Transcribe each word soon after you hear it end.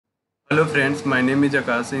Hello friends, my name is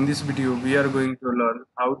Akash. In this video, we are going to learn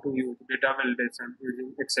how to use data validation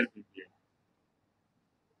using Excel VBA.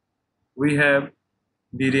 We have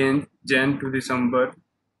the range Jan to December.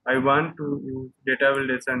 I want to use data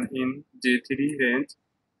validation in J3 range.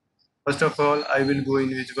 First of all, I will go in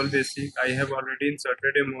Visual Basic. I have already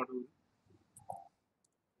inserted a module.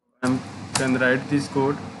 I can write this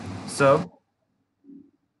code sub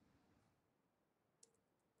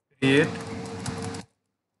create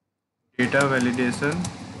data validation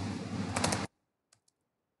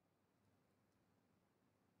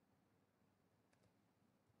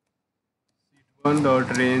one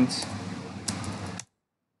dot range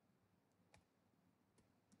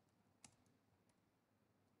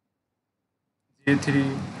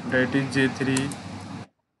J3, that is J3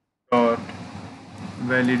 dot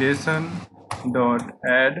validation dot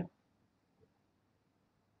add.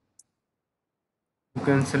 You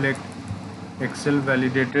can select Excel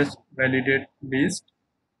validators validate list,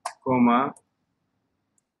 comma,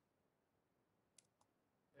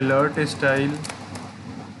 alert style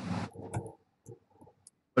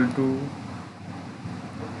equal to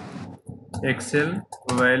Excel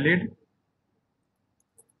valid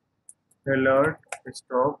alert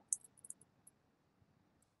stop,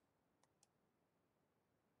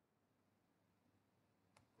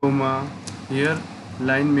 comma. Here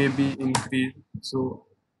line may be increased, so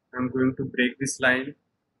I'm going to break this line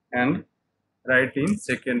and write in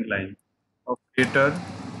second line. Operator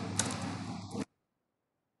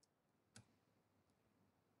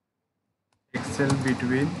Excel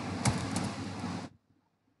between,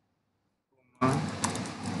 comma,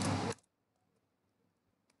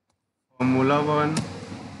 formula 1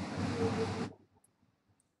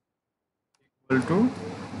 equal to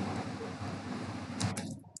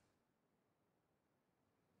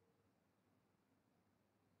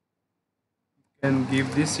can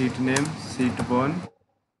give the sheet name sheet 1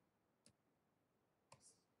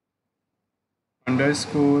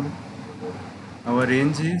 underscore. Our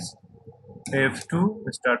range is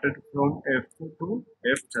F2 started from F2 to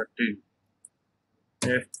F13.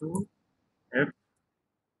 F2 F.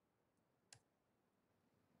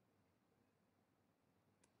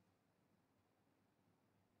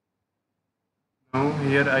 Now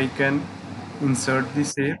here I can insert the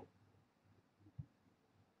shape.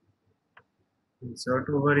 Insert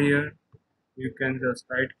over here. You can just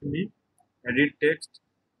right click, edit text,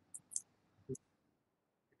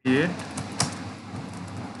 create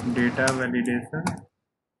data validation.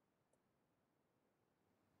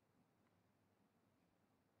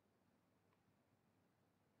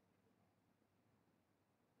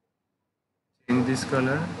 Change this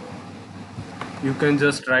color. You can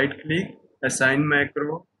just right click, assign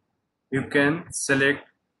macro. You can select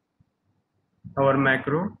our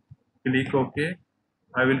macro, click OK.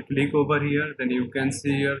 I will click over here, then you can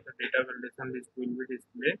see here the data validation list will be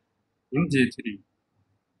displayed in J3.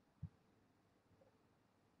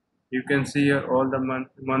 You can see here all the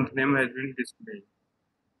month name has been displayed.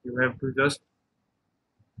 You have to just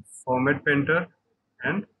format painter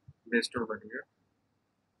and paste over here.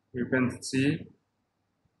 You can see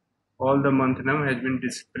all the month name has been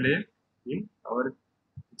displayed in our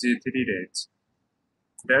J3 range.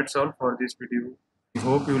 That's all for this video. I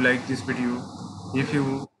hope you like this video. If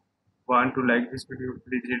you want to like this video,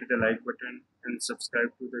 please hit the like button and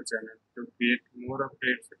subscribe to the channel to get more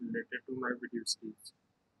updates related to my video skills.